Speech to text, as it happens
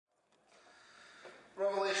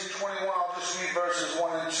Revelation 21, I'll just read verses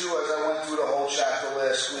 1 and 2 as I went through the whole chapter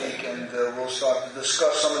last week, and we'll start to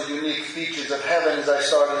discuss some of the unique features of heaven as I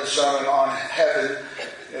started the sermon on heaven.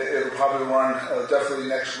 It'll probably run definitely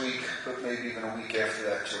next week, but maybe even a week after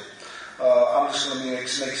that too. I'm just going to make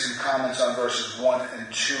some comments on verses 1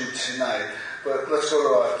 and 2 tonight, but let's go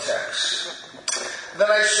to our text. Then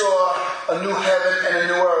I saw a new heaven and a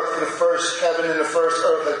new earth, for the first heaven and the first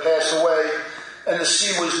earth had passed away, and the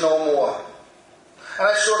sea was no more. And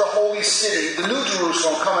I saw the holy city, the new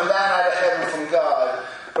Jerusalem, coming down out of heaven from God,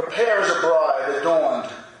 prepared as a bride, adorned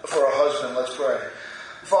for her husband. Let's pray.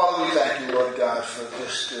 Father, we thank you, Lord God, for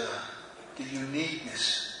just the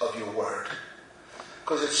uniqueness of your word.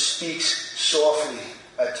 Because it speaks softly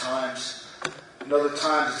at times. And other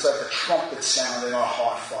times it's like a trumpet sound in our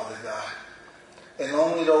heart, Father God. And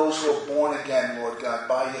only those who are born again, Lord God,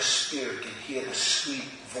 by your Spirit can hear the sweet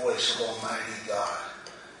voice of Almighty God,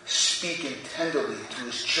 speaking tenderly to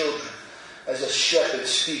his children as a shepherd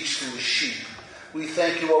speaks to his sheep. We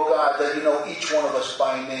thank you, O God, that you know each one of us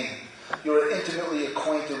by name. You are intimately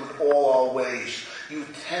acquainted with all our ways. You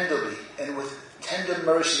tenderly and with tender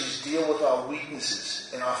mercies deal with our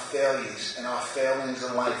weaknesses and our failures and our failings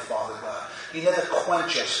in life, Father God. You never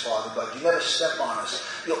quench us, Father God. You never step on us.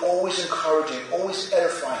 You're always encouraging, always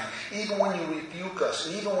edifying. Even when you rebuke us,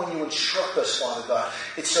 and even when you instruct us, Father God,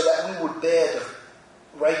 it's so that we would bear the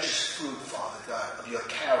righteous fruit, Father God, of your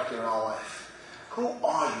character in our life. Who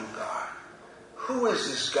are you, God? Who is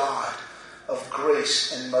this God of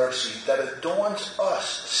grace and mercy that adorns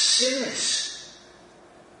us, sinners,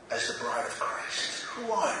 as the bride of Christ?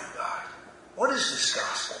 Who are you, God? What is this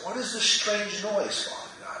gospel? What is this strange noise,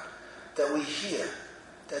 Father God, that we hear,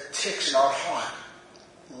 that ticks in our heart?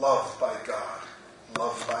 Loved by God.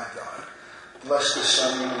 Loved by God. Bless the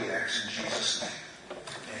Son, we ask in Jesus' name.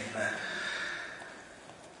 Amen.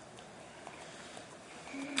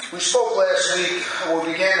 We spoke last week, or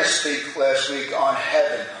began to speak last week on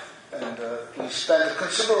heaven. And we spent a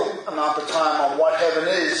considerable amount of time on what heaven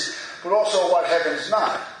is, but also what heaven is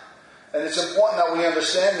not. And it's important that we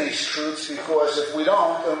understand these truths, because if we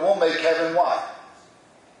don't, then we'll make heaven what?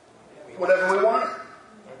 Whatever we want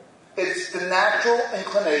it. It's the natural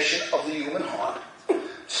inclination of the human heart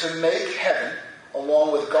to make heaven,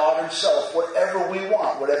 along with God himself, whatever we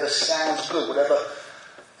want, whatever sounds good, whatever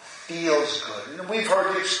feels good. And we've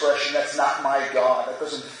heard the expression, that's not my God, that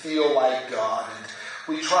doesn't feel like God. And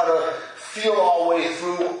we try to feel our way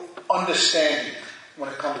through understanding when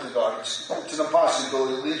it comes to God. It's an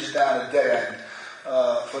impossibility. It leads you down a dead end.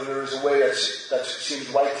 For there is a way that seems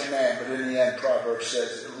right to man, but in the end, Proverbs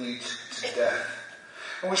says it leads to death.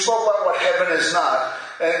 And we spoke about what heaven is not.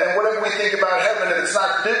 And whatever we think about heaven, if it's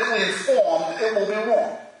not biblically informed, it will be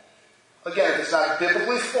wrong. Again, if it's not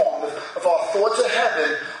biblically formed, if our thoughts of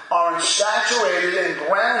heaven aren't saturated and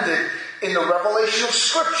grounded in the revelation of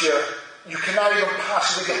Scripture, you cannot even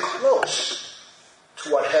possibly get close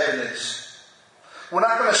to what heaven is. We're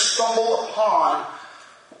not going to stumble upon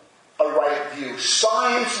a right view.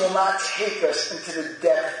 Science will not take us into the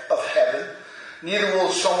depth of heaven. Neither will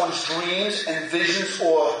someone's dreams and visions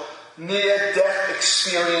or near-death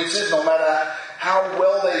experiences, no matter how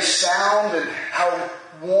well they sound and how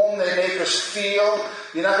warm they make us feel.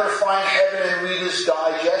 You're not going to find heaven in Reader's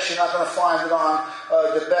Digest. You're not going to find it on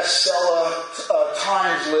the bestseller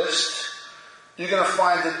Times list. You're going to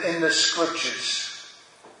find it in the Scriptures.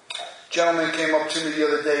 A gentleman came up to me the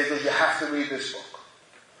other day. He goes, you have to read this book.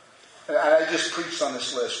 And I just preached on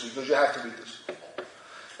this last week. He goes, you have to read this book.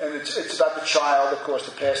 And it's about the child, of course,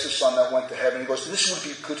 the pastor's son that went to heaven. He goes, this would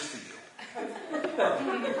be good for you.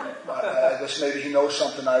 I guess maybe he knows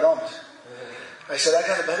something I don't. I said, I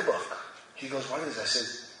got a better book. He goes, what is it? I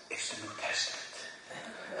said, it's the New Testament.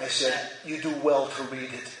 I said, you do well to read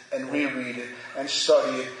it and reread it and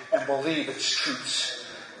study it and believe its truths.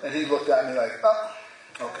 And he looked at me like, oh,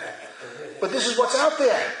 okay. But this is what's out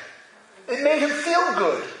there. It made him feel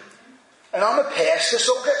good. And I'm a pastor,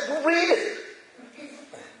 so okay, read it.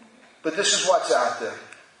 But this is what's out there.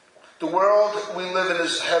 The world we live in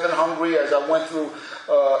is heaven hungry. As I went through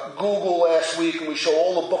Google last week, and we show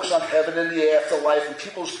all the books on heaven and the afterlife and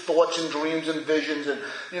people's thoughts and dreams and visions. And,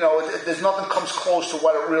 there's nothing comes close to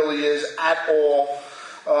what it really is at all.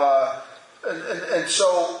 And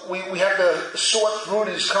so we have to sort through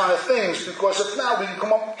these kind of things, because if not, we can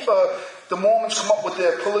come up, the Mormons come up with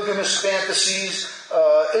their polygamous fantasies.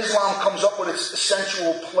 Islam comes up with its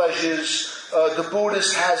sensual pleasures. The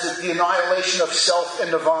Buddhist has it, the annihilation of self in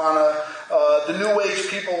nirvana. The New Age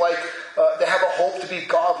people they have a hope to be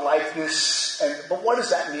God-likeness. But what does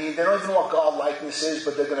that mean? They don't even know what God-likeness is,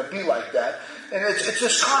 but they're going to be like that. And it's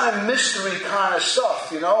this kind of mystery kind of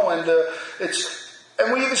stuff, and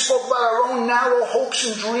And we even spoke about our own narrow hopes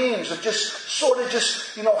and dreams of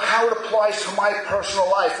how it applies to my personal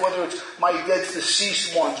life, whether it's my dead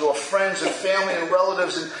deceased ones or friends and family and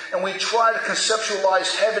relatives. And we try to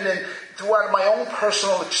conceptualize heaven throughout my own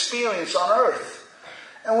personal experience on earth.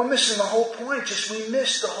 And we're missing the whole point. We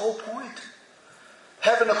missed the whole point.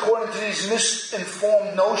 Heaven, according to these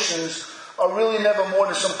misinformed notions, are really never more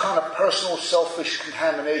than some kind of personal, selfish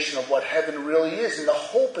contamination of what heaven really is and the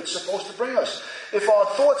hope it's supposed to bring us. If our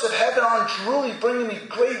thoughts of heaven aren't truly bringing me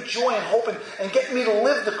great joy and hope and getting me to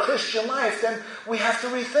live the Christian life, then we have to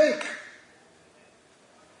rethink.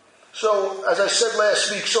 So, as I said last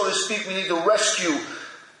week, so to speak, we need to rescue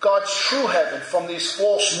God's true heaven from these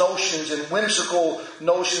false notions and whimsical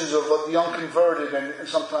notions of the unconverted and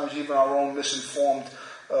sometimes even our own misinformed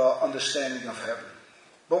understanding of heaven.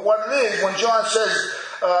 But what it is, when John says,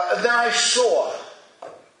 then I saw,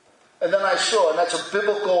 and that's a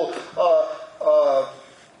biblical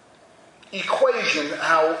equation,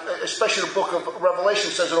 how, especially the book of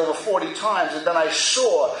Revelation says it over 40 times, and then I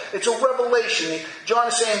saw. It's a revelation. John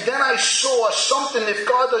is saying, then I saw something if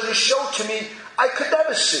God doesn't show to me, I could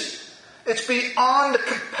never see. It's beyond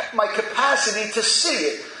my capacity to see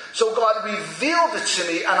it. So God revealed it to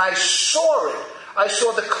me, and I saw it. I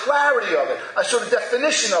saw the clarity of it. I saw the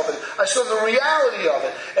definition of it. I saw the reality of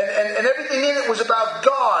it. And everything in it was about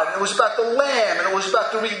God. It was about the Lamb. And it was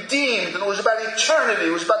about the redeemed. And it was about eternity.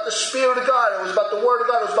 It was about the Spirit of God. It was about the Word of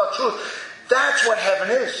God. It was about truth. That's what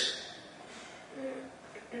heaven is.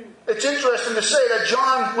 It's interesting to say that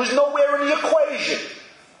John was nowhere in the equation.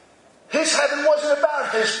 His heaven wasn't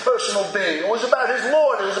about his personal being. It was about his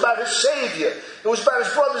Lord. It was about his Savior. It was about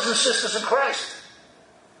his brothers and sisters in Christ.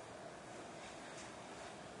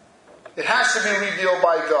 It has to be revealed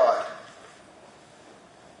by God.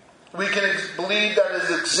 We can believe that it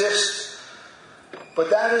exists, but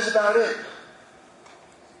that is about it.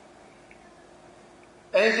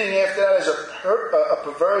 Anything after that is a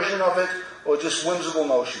perversion of it or just whimsical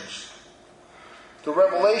notions. The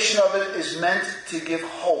revelation of it is meant to give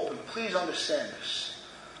hope. And please understand this.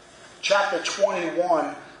 Chapter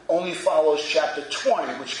 21 only follows chapter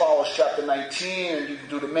 20, which follows chapter 19, and you can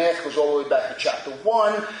do the math, it goes all the way back to chapter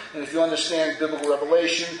 1. And if you understand biblical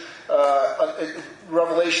revelation,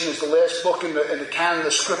 Revelation is the last book in the canon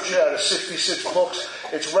of Scripture out of 66 books.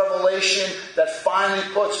 It's Revelation that finally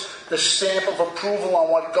puts the stamp of approval on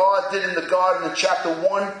what God did in the garden in chapter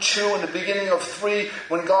 1, 2, and the beginning of 3,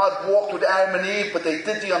 when God walked with Adam and Eve, but they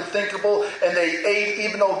did the unthinkable, and they ate,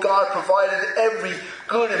 even though God provided every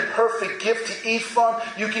good and perfect gift to eat from.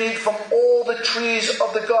 You can eat from all the trees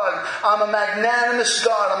of the garden. I'm a magnanimous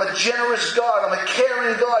God. I'm a generous God. I'm a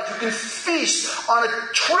caring God. You can feast on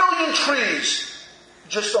 1,000,000,000,000 trees.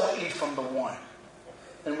 Just don't eat from the one.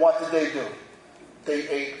 And what did they do? They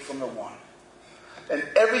ate from the one. And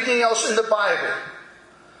everything else in the Bible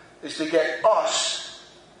is to get us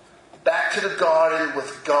back to the garden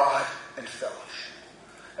with God and fellowship.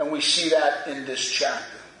 And we see that in this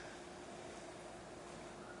chapter.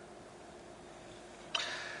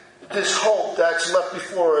 This hope that's left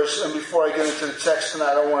before us, and before I get into the text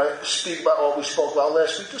tonight, I want to speak about what we spoke about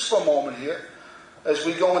last week, just for a moment here. As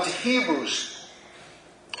we go into Hebrews,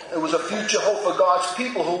 it was a future hope for God's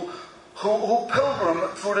people who pilgrim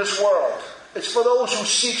through this world. It's for those who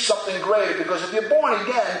seek something greater, because if you're born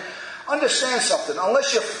again, understand something.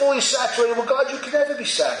 Unless you're fully saturated with God, you can never be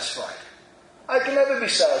satisfied. I can never be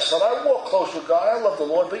satisfied. I walk close with God. I love the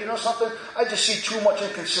Lord. But you know something? I just see too much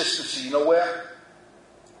inconsistency. You know where?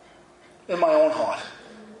 In my own heart.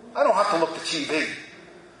 I don't have to look to TV.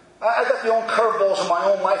 I got the own curveballs in my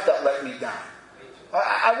own life that let me down.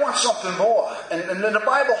 I want something more. And the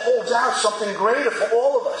Bible holds out something greater for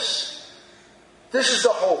all of us. This is the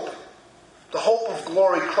hope. The hope of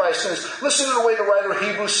glory, Christ. And listen to the way the writer of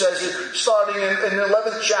Hebrews says it, starting in the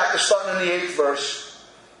 11th chapter, starting in the 8th verse.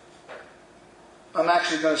 I'm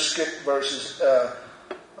actually going to skip verses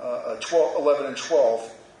 11 and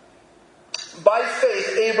 12. By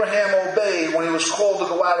faith, Abraham obeyed when he was called to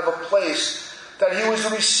go out of a place that he was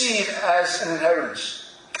to receive as an inheritance.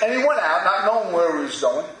 And he went out, not knowing where he was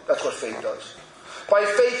going. That's what faith does. By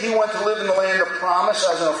faith, he went to live in the land of promise,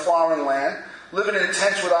 as in a foreign land, living in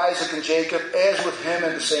tents with Isaac and Jacob, heirs with him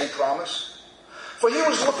in the same promise. For he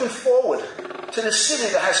was looking forward to the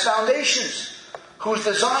city that has foundations, whose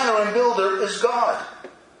designer and builder is God.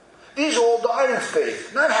 These all died in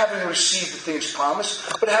faith, not having received the things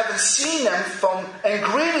promised, but having seen them and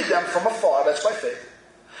greeted them from afar, that's by faith,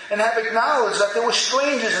 and have acknowledged that they were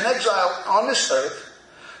strangers and exile on this earth.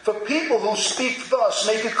 For people who speak thus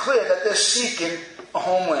make it clear that they're seeking a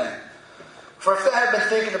homeland. For if they had been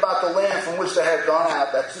thinking about the land from which they had gone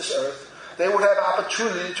out, that's this earth, they would have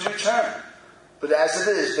opportunity to return. But as it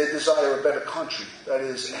is, they desire a better country, that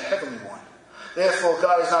is, a heavenly one. Therefore,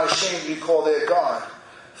 God is not ashamed to be called their God,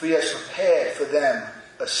 for he has prepared for them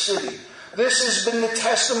a city. This has been the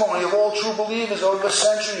testimony of all true believers over the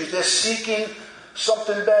centuries. They're seeking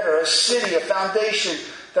something better, a city, a foundation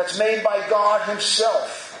that's made by God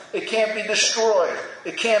himself. It can't be destroyed.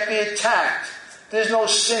 It can't be attacked. There's no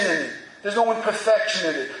sin in it. There's no imperfection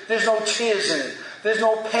in it. There's no tears in it. There's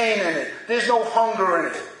no pain in it. There's no hunger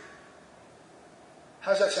in it.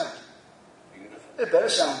 How's that sound? It better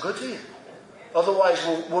sound good to you. Otherwise,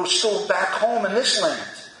 we're still back home in this land.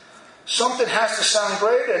 Something has to sound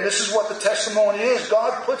greater, and this is what the testimony is.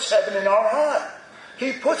 God puts heaven in our heart.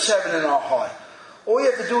 He puts heaven in our heart. All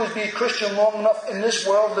you have to do is be a Christian long enough in this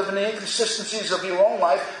world, living the inconsistencies of your own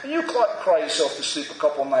life, and you cry yourself to sleep a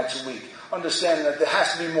couple of nights a week, understanding that there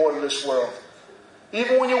has to be more to this world.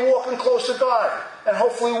 Even when you're walking close to God, and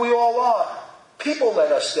hopefully we all are, people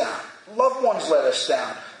let us down. Loved ones let us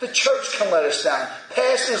down. The church can let us down.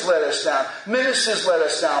 Pastors let us down. Ministers let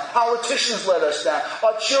us down. Politicians let us down.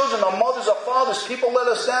 Our children, our mothers, our fathers, people let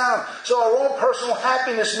us down. So our own personal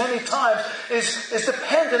happiness many times is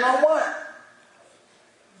dependent on what?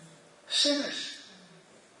 Sinners.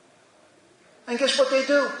 And guess what they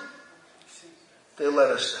do? They let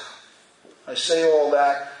us down. I say all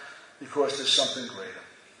that because there's something greater.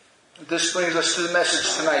 This brings us to the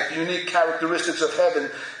message tonight, the unique characteristics of heaven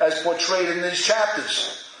as portrayed in these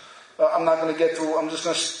chapters. I'm not going to get through, I'm just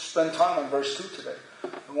going to spend time on verse 2 today.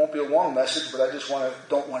 It won't be a long message, but I just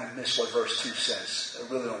don't want to miss what verse 2 says.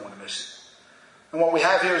 I really don't want to miss it. And what we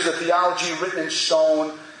have here is a theology written in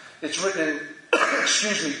stone. It's written in,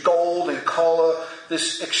 gold and color.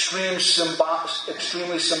 This extremely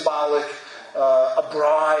symbolic, a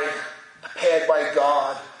bride prepared by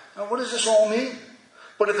God. Now, what does this all mean?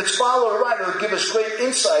 But if it's followed right, it'll give us great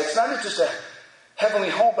insights, not just a heavenly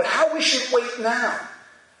home, but how we should wait now.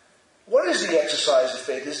 What is the exercise of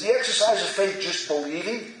faith? Is the exercise of faith just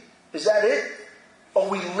believing? Is that it? Or are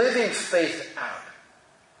we living faith out?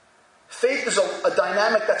 Faith is a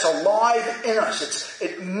dynamic that's alive in us.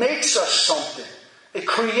 It makes us something. It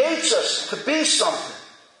creates us to be something.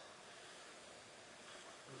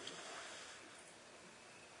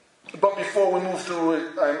 But before we move through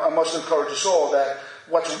it, I must encourage us all that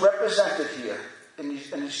what's represented here in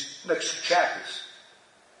these next two chapters,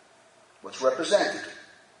 what's represented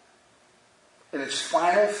in its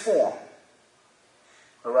final form,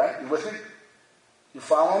 all right? You with me? You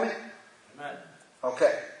follow me? Amen.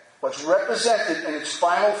 Okay. What's represented in its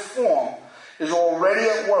final form is already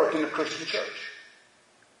at work in the Christian church.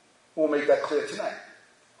 We'll make that clear tonight.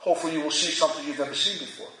 Hopefully you will see something you've never seen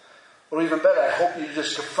before. Or even better, I hope you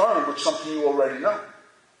just confirm with something you already know.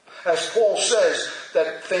 As Paul says,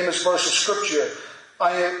 that famous verse of Scripture,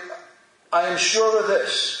 I am sure of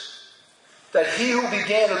this, that he who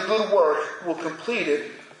began a good work will complete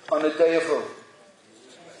it on the day of who?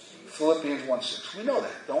 Philippians 1:6. We know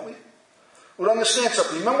that, don't we? We understand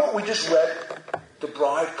something. Remember what we just read? The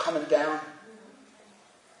bride coming down?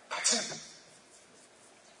 That's it.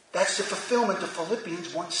 That's the fulfillment of Philippians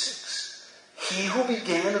 1:6. He who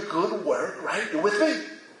began a good work, right? You with me?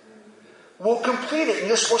 Will complete it. And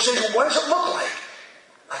you're supposed to say, well, what does it look like?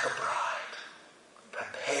 Like a bride.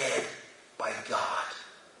 Prepared by God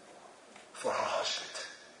for her husband.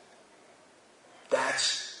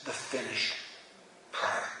 That's the finished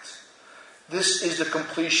product. This is the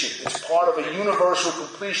completion. It's part of a universal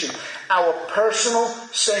completion. Our personal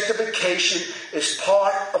sanctification is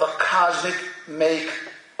part of a cosmic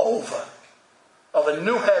makeover. Of a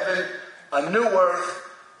new heaven, a new earth,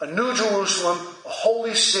 a new Jerusalem, a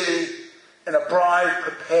holy city, and a bride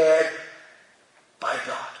prepared by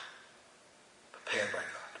God. Prepared by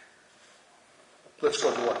God. Let's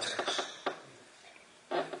go to our text.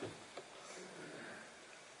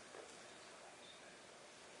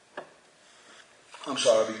 I'm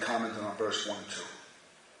sorry, I'll be commenting on verse 1 and 2.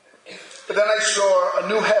 But then I saw a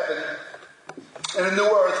new heaven and a new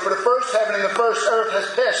earth, for the first heaven and the first earth has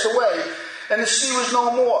passed away, and the sea was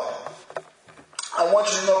no more. I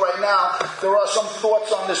want you to know right now, there are some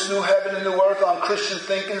thoughts on this new heaven and new earth, on Christian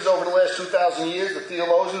thinkers over the last 2,000 years, the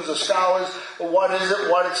theologians, the scholars, what is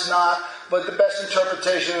it, what it's not. But the best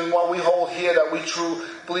interpretation and what we hold here that we truly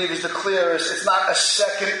believe is the clearest, it's not a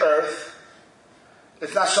second earth.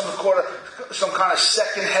 It's not some kind of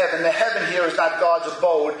second heaven. The heaven here is not God's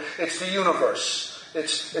abode. It's the universe.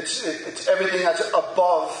 It's everything that's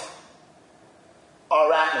above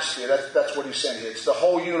our atmosphere. That's what he's saying here. It's the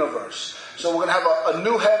whole universe. So we're going to have a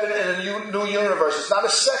new heaven and a new universe. It's not a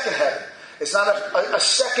second heaven. It's not a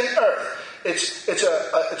second earth. It's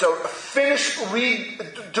a finished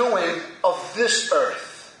redoing of this earth.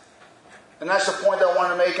 And that's the point I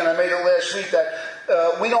want to make, and I made it last week,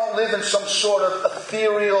 that we don't live in some sort of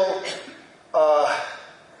ethereal,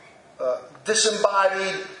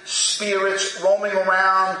 disembodied spirits roaming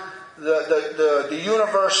around the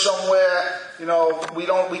universe somewhere. You know,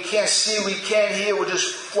 we can't see, we can't hear, we're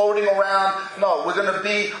just floating around. No, we're going to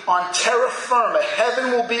be on terra firma.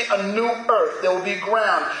 Heaven will be a new earth. There will be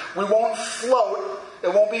ground. We won't float.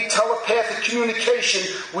 It won't be telepathic communication.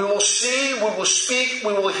 We will see, we will speak,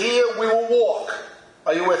 we will hear, we will walk.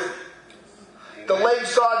 Are you with me? The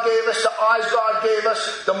legs God gave us, the eyes God gave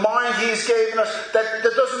us, the mind He's given us, that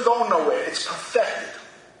doesn't go nowhere. It's perfected.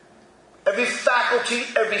 Every faculty,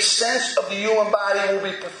 every sense of the human body will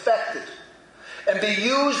be perfected and be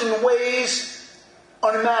used in ways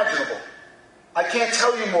unimaginable. I can't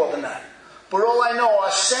tell you more than that. But all I know,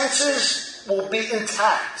 our senses will be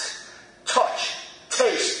intact. Touch,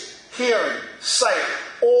 taste, hearing, sight,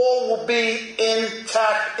 all will be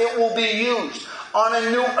intact. It will be used on a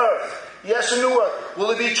new earth. Yes, a new earth. Will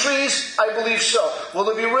there be trees? I believe so. Will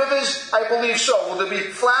there be rivers? I believe so. Will there be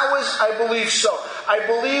flowers? I believe so. I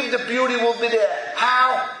believe the beauty will be there.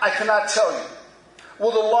 How? I cannot tell you.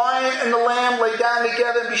 Will the lion and the lamb lay down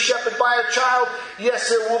together and be shepherded by a child? Yes,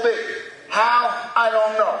 there will be. How? I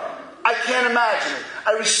don't know. I can't imagine it.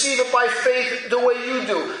 I receive it by faith the way you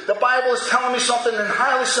do. The Bible is telling me something in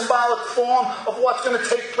highly symbolic form of what's going to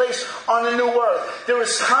take place on the new earth. There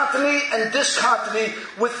is continuity and discontinuity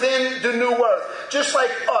within the new earth. Just like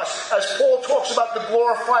us, as Paul talks about the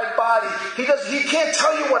glorified body, he can't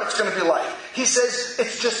tell you what it's going to be like. He says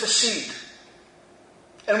it's just a seed.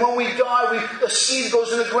 And when we die, a seed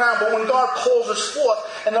goes in the ground. But when God calls us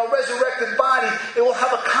forth in our resurrected body, it will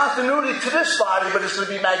have a continuity to this body, but it's going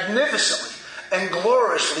to be magnificently and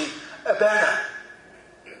gloriously better.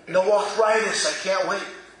 No arthritis, I can't wait.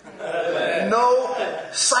 No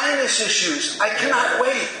sinus issues, I cannot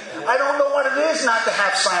wait. I don't know what it is not to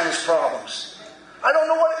have sinus problems. I don't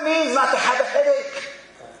know what it means not to have a headache.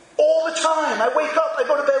 All the time. I wake up, I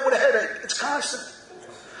go to bed with a headache. It's constant.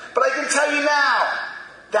 But I can tell you now,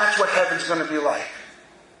 that's what heaven's going to be like.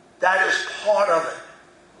 That is part of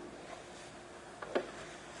it.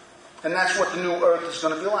 And that's what the new earth is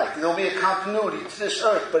going to be like. There'll be a continuity to this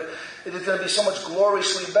earth, but it is going to be so much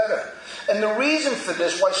gloriously better. And the reason for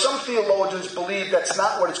this, why some theologians believe that's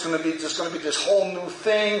not what it's going to be, it's going to be this whole new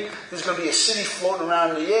thing. There's going to be a city floating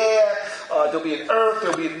around in the air. There'll be an earth.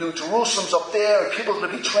 There'll be New Jerusalem's up there. And people are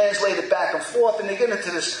going to be translated back and forth. And they get into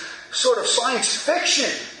this sort of science fiction.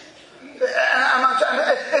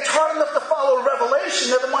 It's hard enough to follow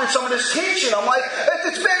Revelation, never mind some of this teaching. I'm like,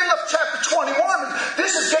 it's bad enough chapter 21.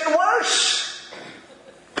 This is getting worse.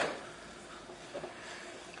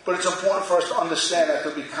 But it's important for us to understand that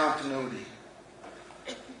there'll be continuity.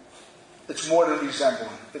 It's more than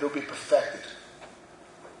resembling. It'll be perfected.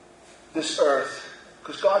 This earth,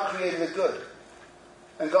 because God created it good.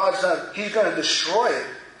 And He's going to destroy it.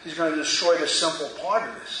 He's going to destroy the simple part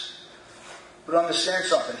of this. But understand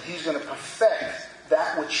something. He's going to perfect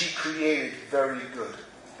that which He created very good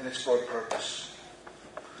in its good purpose.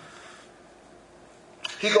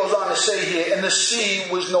 He goes on to say here, and the sea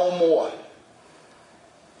was no more.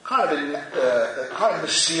 Kind of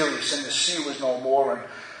mysterious, and the sea was no more. And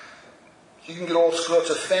you can get all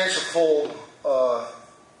sorts of fanciful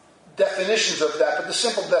definitions of that, but the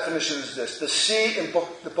simple definition is this. The sea in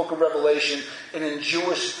the book of Revelation, and in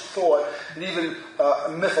Jewish thought, and even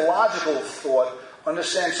mythological thought,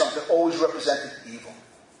 understand something, always represented evil.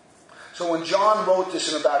 So when John wrote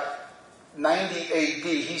this in about 90 AD,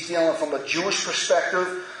 he's dealing from a Jewish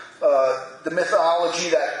perspective, the mythology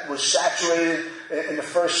that was saturated in the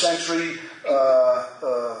first century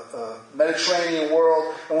Mediterranean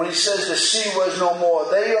world. And when he says the sea was no more,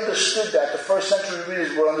 they understood that. The first century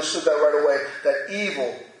readers would understood that right away, that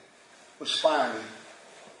evil was finally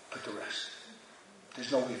put to rest.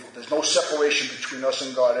 There's no evil. There's no separation between us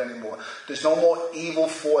and God anymore. There's no more evil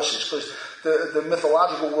forces, because the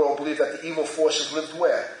mythological world believed that the evil forces lived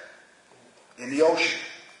where? In the ocean.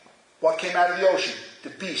 What came out of the ocean? The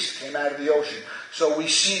beast came out of the ocean. So we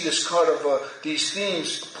see this kind of these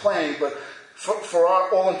themes playing, but for our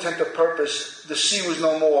all intent and purpose, the sea was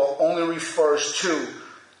no more only refers to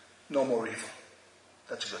no more evil.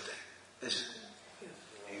 That's a good thing, isn't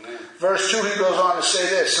it? Amen. Verse 2, he goes on to say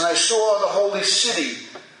this, and I saw the holy city,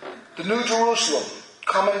 the New Jerusalem,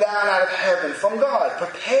 coming down out of heaven from God,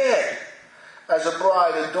 prepared as a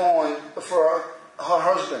bride adorned for her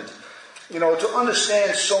husband. You know, to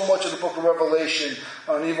understand so much of the book of Revelation,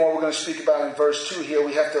 and even what we're going to speak about in verse 2 here,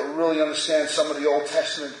 we have to really understand some of the Old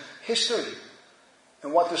Testament history.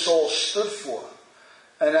 and what this all stood for.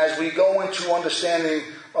 And as we go into understanding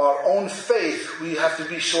our own faith, we have to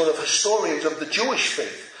be sort of historians of the Jewish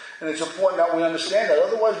faith. And it's important that we understand that.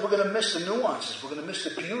 Otherwise, we're going to miss the nuances. We're going to miss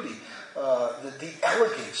the beauty, the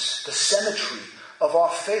elegance, the symmetry of our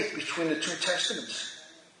faith between the two testaments.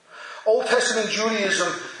 Old Testament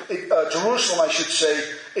Judaism, Jerusalem, I should say,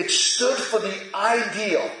 it stood for the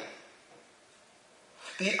ideal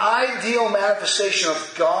manifestation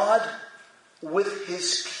of God with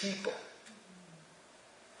His people.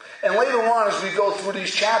 And later on, as we go through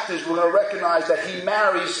these chapters, we're going to recognize that He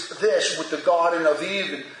marries this with the Garden of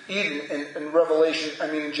Eden in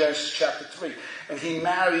Genesis chapter 3. And He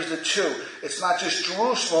marries the two. It's not just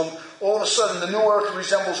Jerusalem. All of a sudden, the new earth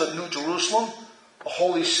resembles a new Jerusalem, a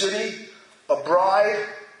holy city, a bride.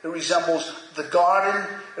 It resembles the garden.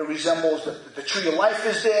 It resembles the tree of life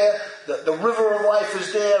is there. The river of life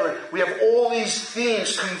is there. And we have all these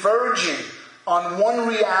themes converging on one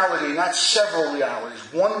reality, not several realities.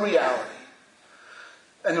 One reality.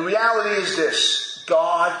 And the reality is this: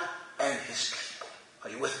 God and His people. Are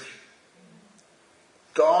you with me?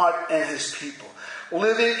 God and His people.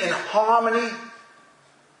 Living in harmony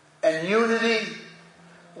and unity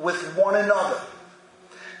with one another.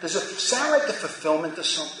 Does it sound like the fulfillment of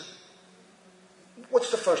something?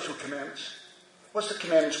 What's the first two commandments? What's the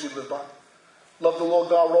commandments we live by? Love the Lord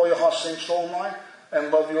God with all your heart, soul, and mind,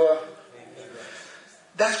 and love your...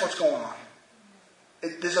 That's what's going on.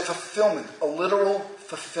 There's a fulfillment, a literal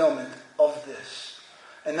fulfillment of this.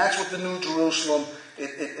 And that's what the New Jerusalem,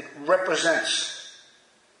 it represents.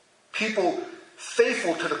 People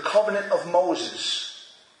faithful to the covenant of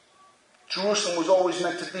Moses. Jerusalem was always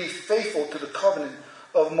meant to be faithful to the covenant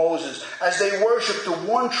of Moses, as they worship the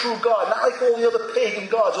one true God, not like all the other pagan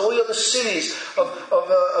gods, all the other cities of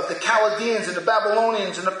the Chaldeans and the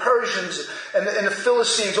Babylonians and the Persians and the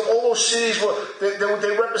Philistines. All those cities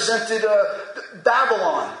they represented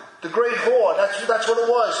Babylon, the great whore. That's what it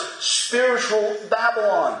was, spiritual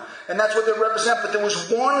Babylon, and that's what they represent. But there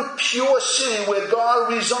was one pure city where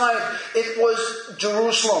God resided. It was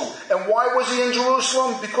Jerusalem. And why was He in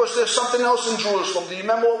Jerusalem? Because there's something else in Jerusalem. Do you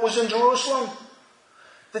remember what was in Jerusalem?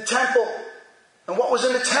 The temple. And what was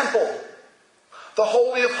in the temple? The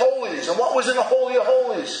Holy of Holies. And what was in the Holy of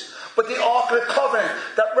Holies? But the Ark of the Covenant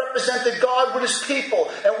that represented God with His people.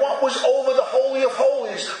 And what was over the Holy of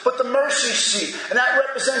Holies but the mercy seat? And that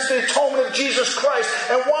represents the atonement of Jesus Christ.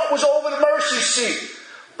 And what was over the mercy seat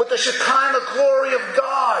but the Shekinah glory of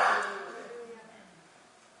God?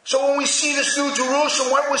 So when we see this New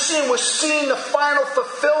Jerusalem, what we're seeing the final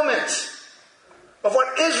fulfillment of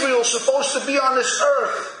what Israel is supposed to be on this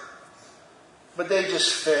earth. But they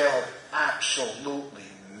just failed absolutely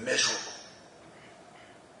miserable.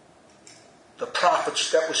 The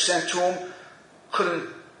prophets that were sent to them couldn't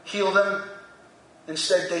heal them.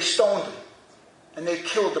 Instead, they stoned them. And they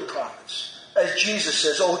killed the prophets. As Jesus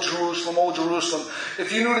says, "O Jerusalem,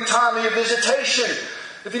 if you knew the time of your visitation,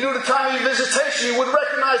 you would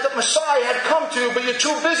recognize that Messiah had come to you, but you're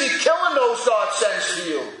too busy killing those God sends to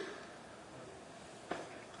you."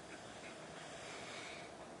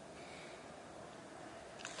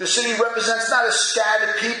 The city represents not a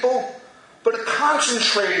scattered people, but a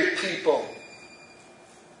concentrated people.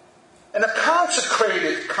 And a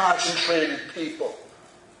consecrated, concentrated people.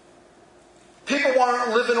 People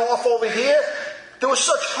weren't living off over here. There was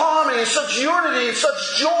such harmony and such unity and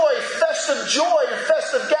such joy and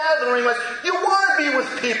festive gathering. Like, you want to be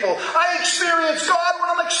with people. I experience God when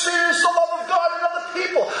I'm experiencing the love of God in other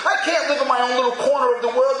people. I can't live in my own little corner of the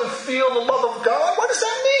world and feel the love of God. What does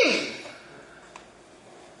that mean?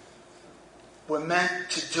 We're meant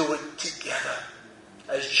to do it together.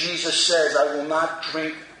 As Jesus says, "I will not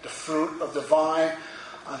drink the fruit of the vine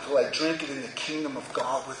until I drink it in the kingdom of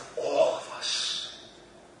God with all of us."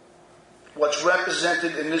 What's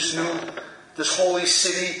represented in this holy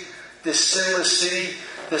city, this sinless city,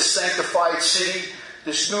 this sanctified city,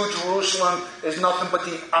 this New Jerusalem is nothing but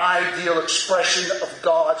the ideal expression of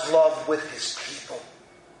God's love with His people.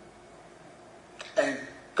 And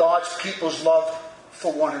God's people's love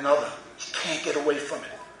for one another. You can't get away from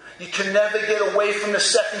it. You can never get away from the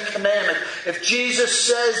second commandment. If Jesus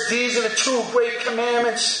says these are the two great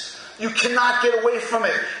commandments, you cannot get away from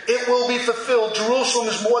it. It will be fulfilled. Jerusalem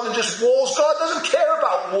is more than just walls. God doesn't care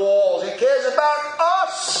about walls. He cares about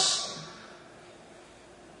us.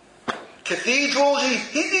 Cathedrals,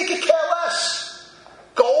 he could care less.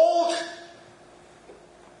 Gold,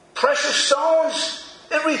 precious stones,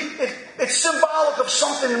 it's symbolic of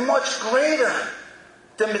something much greater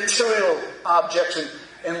than material objects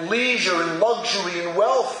and leisure and luxury and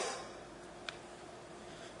wealth.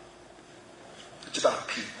 It's about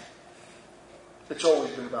people. It's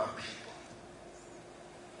always been about people.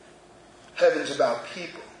 Heaven's about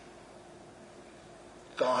people.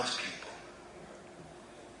 God's people.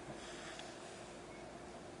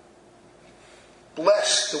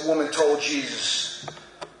 Blessed, the woman told Jesus,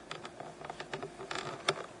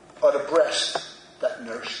 are the breasts that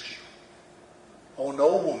nursed you. Oh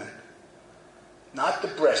no, woman. Not the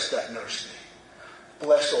breasts that nursed me.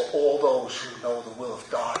 Blessed are all those who know the will of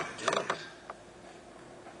God and do it.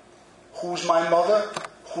 Who's my mother?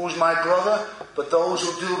 Who's my brother? But those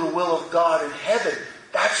who do the will of God in heaven.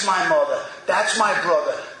 That's my mother. That's my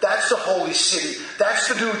brother. That's the holy city. That's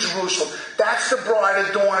the New Jerusalem. That's the bride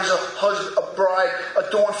adorned as a bride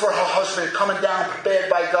adorned for her husband, coming down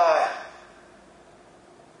prepared by God.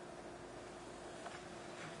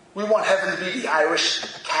 We want heaven to be the Irish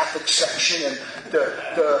Catholic section and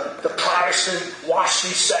the Protestant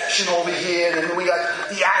WASPy section over here, and then we got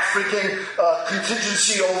the African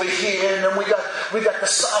contingency over here, and then we got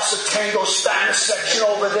the salsa tango Spanish section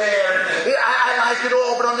over there. And I like it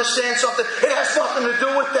all, but understand something. It has nothing to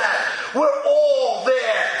do with that. We're all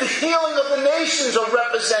there. The healing of the nations are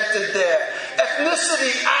represented there.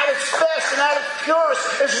 Ethnicity at its best and at its purest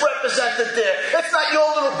is represented there. It's not your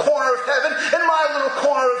little corner of heaven and my little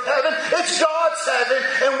corner of heaven. It's God's heaven,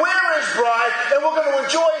 and we're His bride, and we're going to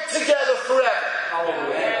enjoy it together forever.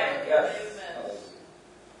 Amen. Yes.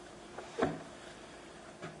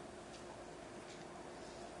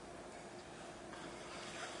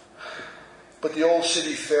 But the old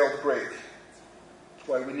city failed greatly. That's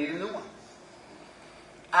why we need a new one.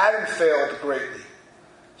 Adam failed greatly.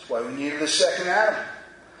 That's why we needed a second Adam.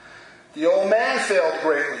 The old man failed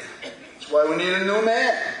greatly. That's why we need a new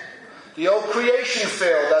man. The old creation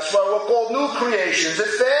failed. That's why we're called new creations. It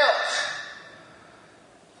fails.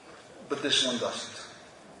 But this one doesn't.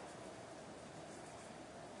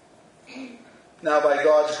 Now by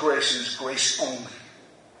God's grace, and His grace only,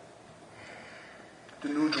 the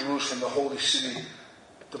New Jerusalem, the holy city,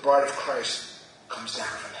 the bride of Christ, comes down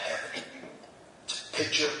from heaven. It's a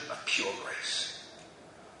picture of pure grace.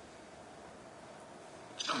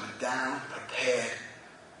 It's coming down, prepared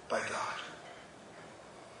by God.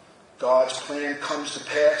 God's plan comes to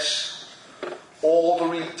pass. All the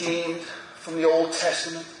redeemed from the Old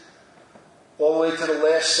Testament, all the way to the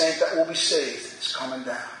last saint that will be saved, is coming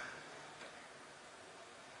down.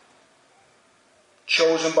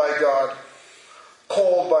 Chosen by God,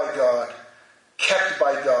 called by God, kept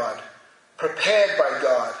by God, prepared by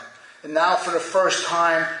God, and now for the first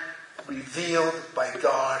time, revealed by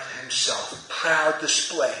God Himself. Proud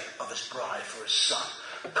display of His bride for His Son.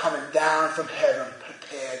 Coming down from heaven,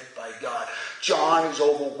 prepared by God. John is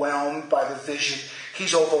overwhelmed by the vision.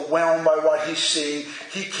 He's overwhelmed by what he's seeing.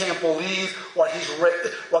 He can't believe what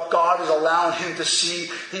God is allowing him to see.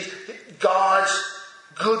 God's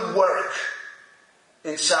good work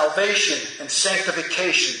in salvation and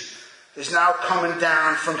sanctification is now coming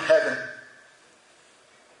down from heaven.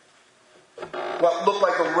 What looked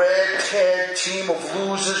like a ragtag team of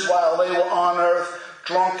losers while they were on earth,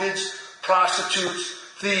 drunkards, prostitutes,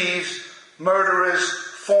 thieves, murderers,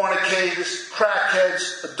 fornicators,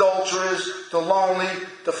 crackheads, adulterers, the lonely,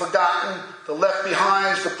 the forgotten, the left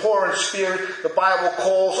behinds, the poor in spirit, the Bible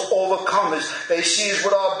calls overcomers. They see us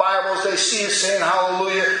with our Bibles, they see us saying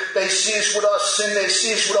hallelujah, they see us with our sin, they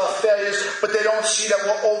see us with our failures, but they don't see that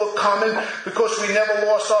we're overcoming because we never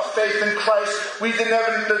lost our faith in Christ. We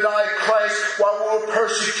never denied Christ. While we were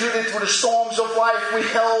persecuted through the storms of life, we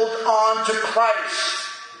held on to Christ.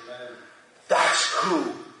 That's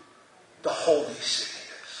who the holy city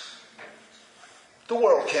is. The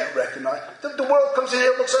world can't recognize. The world comes in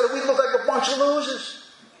here and looks at it. We look like a bunch of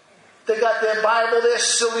losers. They got their Bible, their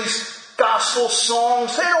silly gospel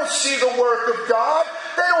songs. They don't see the work of God.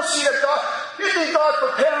 They don't see that God. You think God's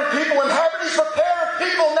preparing people in heaven? He's preparing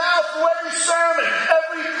people now for every sermon,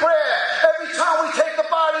 every prayer, every time we take the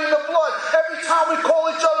body and the blood, every time we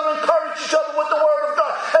call each other and encourage each other with the word of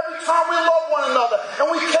God, every time we love one another and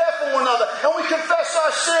we care for one another and we confess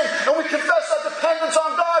our sin and we confess our dependence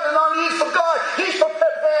on God and our need for God. He's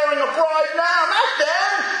preparing a bride now, not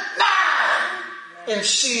then, now, in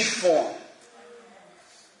seed form.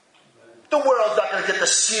 The world's not going to get to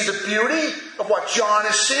see the beauty of what John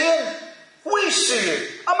is seeing. We see it.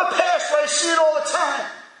 I'm a pastor. I see it all the time.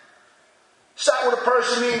 Sat with a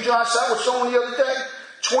person, me and John sat with someone the other day.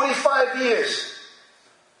 25 years.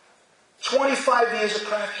 25 years of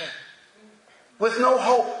crackhead. With no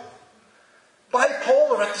hope.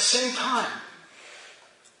 Bipolar at the same time.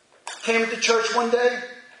 Came to church one day.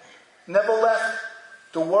 Never left.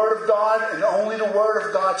 The Word of God and only the Word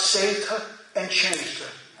of God saved her and changed her.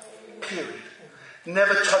 Period.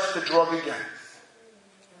 Never touched the drug again.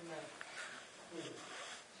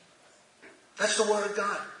 That's the Word of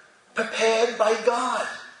God. Prepared by God.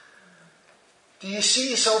 Do you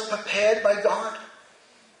see yourself prepared by God?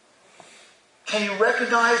 Can you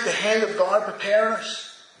recognize the hand of God preparing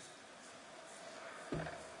us?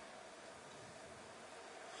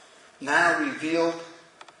 Now revealed,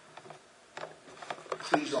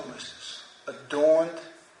 please don't miss this, adorned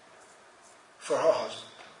for her husband.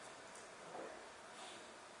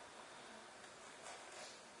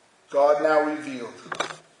 God now revealed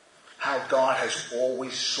how God has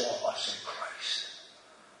always saw us in Christ.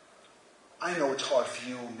 I know it's hard for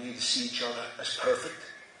you and me to see each other as perfect,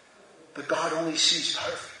 but God only sees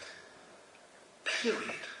perfect.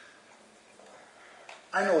 Period.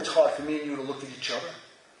 I know it's hard for me and you to look at each other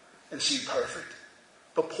and see perfect,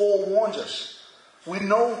 but Paul warns us. We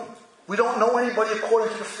don't know anybody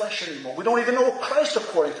according to the flesh anymore. We don't even know Christ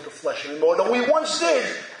according to the flesh anymore. Though we once did,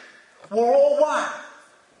 we're all what?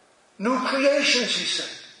 New creations, he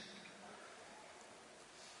said.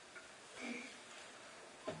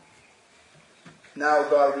 Now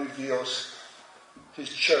God reveals his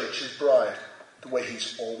church, his bride, the way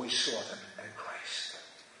he's always saw them in Christ.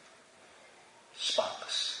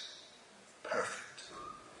 Spotless. Perfect.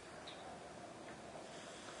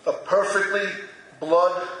 A perfectly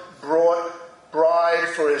blood-brought bride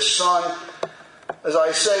for his son. As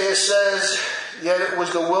Isaiah says, yet it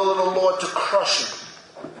was the will of the Lord to crush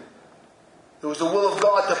him. It was the will of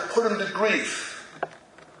God to put him to grief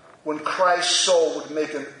when Christ's soul would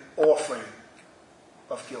make an offering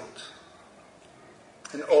of guilt.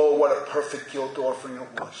 And oh, what a perfect guilt offering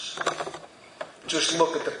it was. Just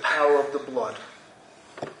look at the power of the blood.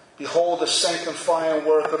 Behold the sanctifying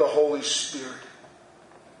work of the Holy Spirit.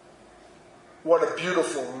 What a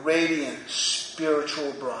beautiful, radiant,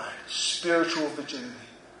 spiritual bride. Spiritual virginity.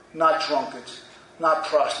 Not drunkards, not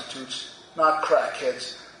prostitutes, not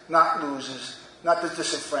crackheads, not losers, not the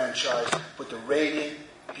disenfranchised, but the radiant,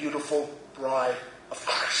 beautiful bride of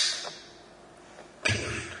Christ.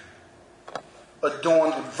 Period.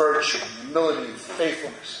 Adorned with virtue, humility, and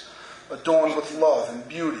faithfulness. Adorned with love and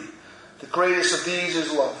beauty. The greatest of these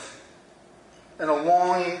is love. And a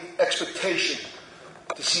longing expectation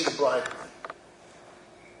to see the bridegroom.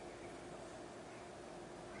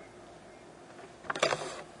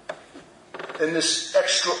 And this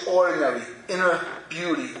extraordinary inner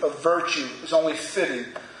beauty of virtue is only fitting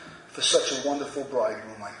for such a wonderful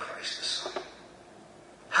bridegroom like Christ the Son.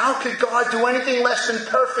 How could God do anything less than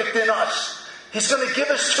perfect in us? He's going to give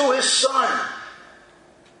us to his Son.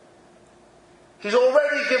 He's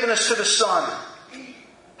already given us to the Son.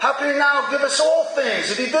 How can he now give us all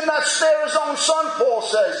things? If he did not spare his own Son, Paul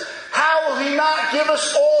says, how will he not give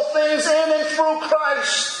us all things in and through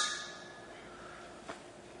Christ?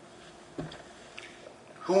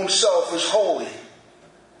 Who himself is holy,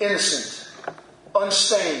 innocent,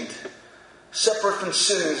 unstained, separate from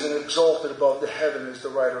sinners and exalted above the heaven, as the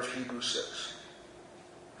writer of Hebrews says.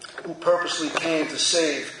 Who purposely came to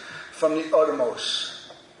save from the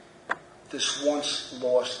uttermost this once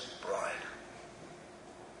lost bride.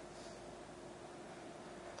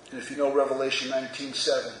 And if you know Revelation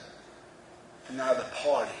 19:7, and now the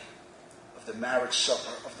party of the marriage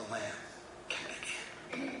supper of the Lamb can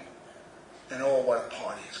begin. And oh, what a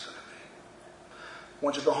party it's going to be. I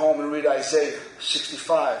want you to go home and read Isaiah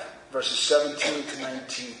 65, verses 17 to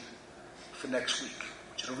 19 for next week. I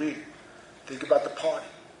want you to read it. Think about the party.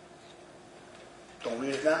 Don't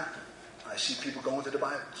read it now. I see people going to the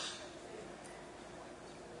Bibles.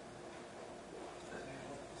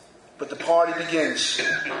 But the party begins.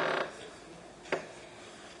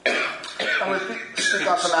 I'm going to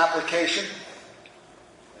speak on some application.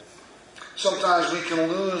 Sometimes we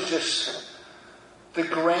can lose just the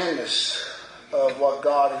grandness of what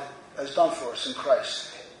God has done for us in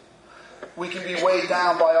Christ. We can be weighed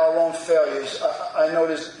down by our own failures. I know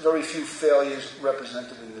there's very few failures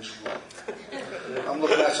represented in this room. I'm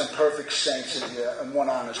looking at some perfect saints in here and one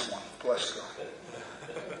honest one. Bless God.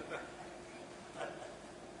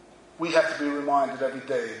 We have to be reminded every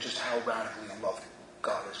day of just how radically in love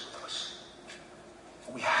God is with us.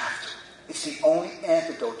 We have to. It's the only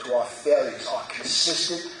antidote to our failures, our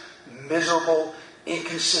consistent, miserable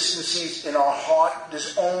inconsistencies in our heart.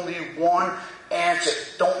 There's only one answer.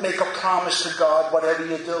 Don't make a promise to God, whatever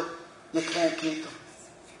you do. You can't keep them.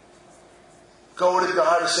 Go to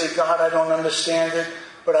God and say, God, I don't understand it,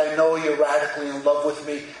 but I know you're radically in love with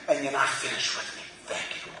me and you're not finished with me.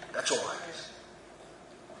 Thank you. That's all it is.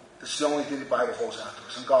 That's the only thing the Bible holds out to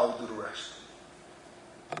us, and God will do the rest.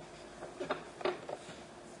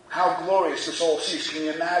 How glorious this all seems. Can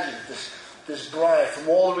you imagine this bride from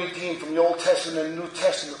all the redeemed, from the Old Testament and the New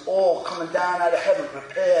Testament, all coming down out of heaven,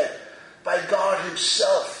 prepared by God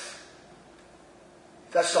himself.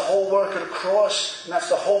 That's the whole work of the cross, and that's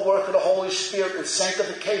the whole work of the Holy Spirit and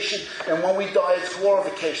sanctification. And when we die, it's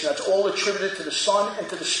glorification. That's all attributed to the Son and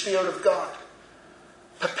to the Spirit of God.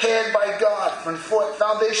 Prepared by God from the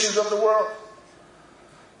foundations of the world.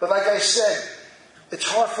 But like I said, it's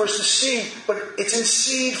hard for us to see, but it's in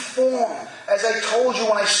seed form. As I told you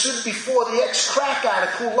when I stood before the ex-crack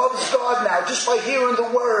addict who loves God now, just by hearing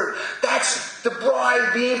the word, that's the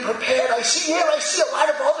bride being prepared. I see a lot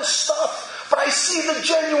of other stuff, but I see the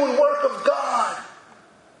genuine work of God.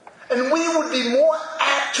 And we would be more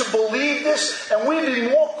apt to believe this, and we'd be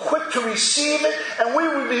more quick to receive it, and we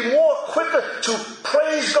would be more quicker to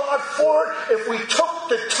praise God for it if we took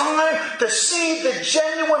the time to see the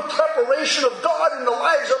genuine preparation of God in the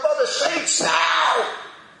lives of other saints now.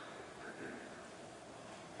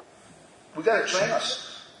 We've got to train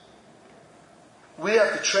ourselves. We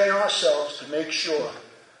have to train ourselves to make sure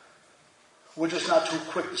we're just not too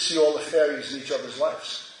quick to see all the fairies in each other's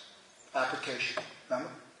lives. Application.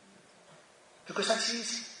 Remember? Because that's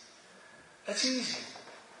easy. That's easy.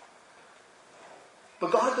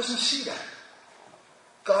 But God doesn't see that.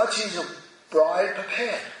 God sees a bride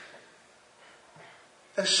prepared.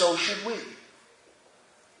 And so should we.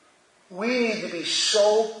 We need to be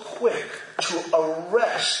so quick to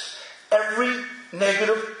arrest every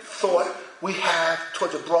negative thought we have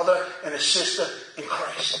towards a brother and a sister in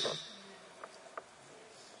Christ.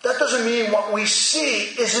 That doesn't mean what we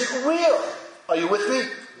see isn't real. Are you with me?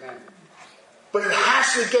 But it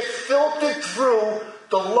has to get filtered through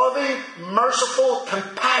the loving, merciful,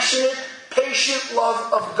 compassionate, patient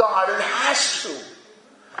love of God. It has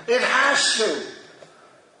to. It has to.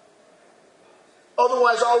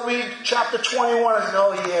 Otherwise, I'll read chapter 21 and say,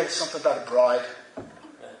 oh yeah, it's something about a bride.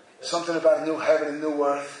 Something about a new heaven and new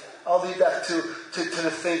earth. I'll leave that to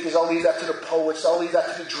the thinkers. I'll leave that to the poets. I'll leave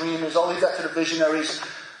that to the dreamers. I'll leave that to the visionaries.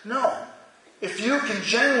 No. If you can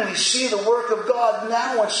genuinely see the work of God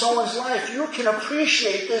now in someone's life, you can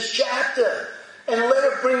appreciate this chapter and let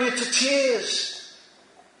it bring you to tears.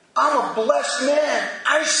 I'm a blessed man.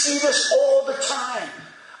 I see this all the time.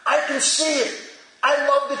 I can see it. I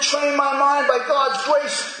love to train my mind by God's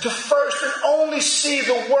grace to first and only see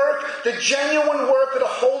the work, the genuine work of the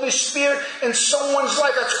Holy Spirit in someone's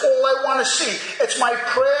life. That's all I want to see. It's my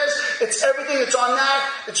prayers. It's everything. It's on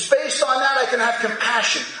that. It's based on that. I can have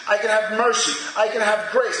compassion. I can have mercy. I can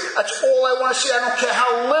have grace. That's all I want to see. I don't care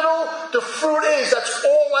how little the fruit is. That's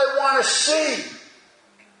all I want to see.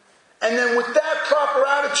 And then with that proper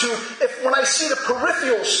attitude, when I see the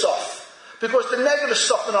peripheral stuff, because the negative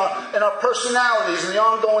stuff in our personalities and the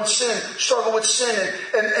ongoing sin, struggle with sin,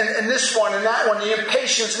 and this one and that one, the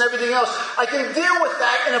impatience and everything else, I can deal with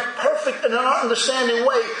that in a perfect and an understanding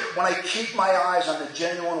way when I keep my eyes on the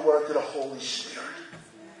genuine work of the Holy Spirit.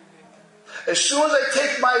 As soon as I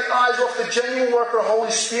take my eyes off the genuine work of the Holy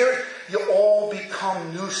Spirit, you all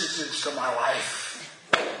become nuisances to my life.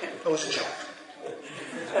 That was a joke.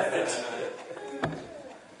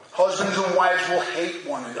 Husbands and wives will hate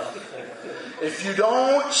one another. If you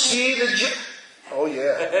don't see the... Oh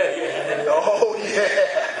yeah. Oh yeah.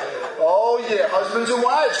 Oh yeah. Husbands and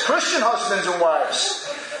wives. Christian husbands and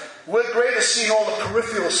wives. We're great at seeing all the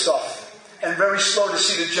peripheral stuff and very slow to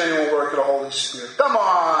see the genuine work of the Holy Spirit. Come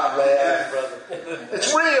on, man.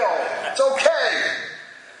 It's real. It's okay.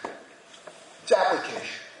 It's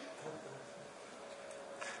application.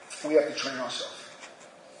 We have to train ourselves.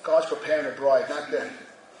 God's preparing a bride, not then.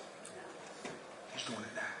 He's doing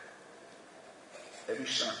it now. Every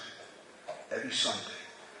Sunday, every Sunday,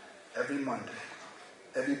 every Monday,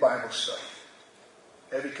 every Bible study,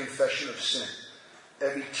 every confession of sin,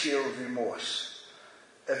 every tear of remorse,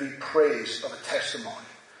 every praise of a testimony,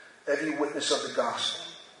 every witness of the gospel.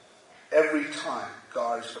 Every time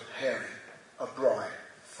God is preparing a bride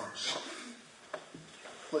for himself.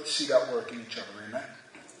 Let's see that work in each other, amen?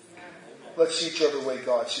 Let's see each other the way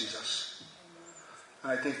God sees us.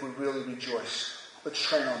 And I think we really rejoice. Let's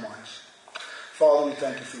train our minds. Father, we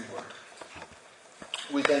thank you for your word.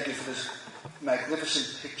 We thank you for this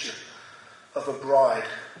magnificent picture of a bride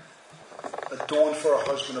adorned for a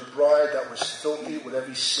husband, a bride that was filthy with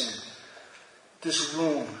every sin. This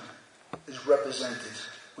room is represented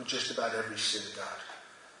with just about every sin,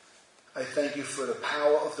 God. I thank you for the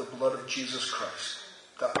power of the blood of Jesus Christ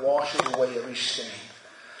that washes away every stain,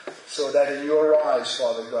 so that in your eyes,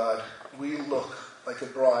 Father God, we look like a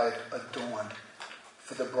bride adorned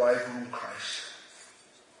for the bridegroom Christ.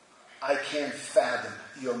 I can't fathom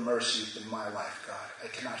your mercy in my life, God. I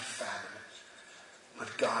cannot fathom it.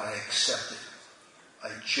 But God, I accept it. I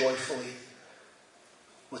joyfully,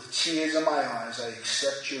 with tears in my eyes, I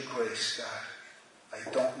accept your grace, God.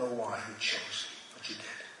 I don't know why you chose me, but you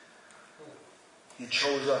did. You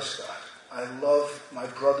chose us, God. I love my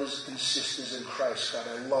brothers and sisters in Christ, God.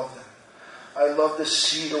 I love them. I love to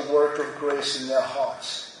see the work of grace in their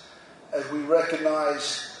hearts. As we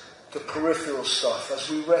recognize the peripheral stuff,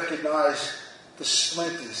 as we recognize the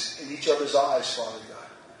splinters in each other's eyes, Father God.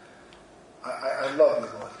 I love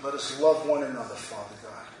you, Lord. Let us love one another, Father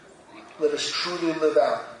God. Let us truly live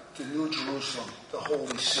out the New Jerusalem, the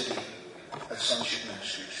holy city at Sonship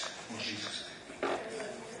Ministries. In Jesus' name.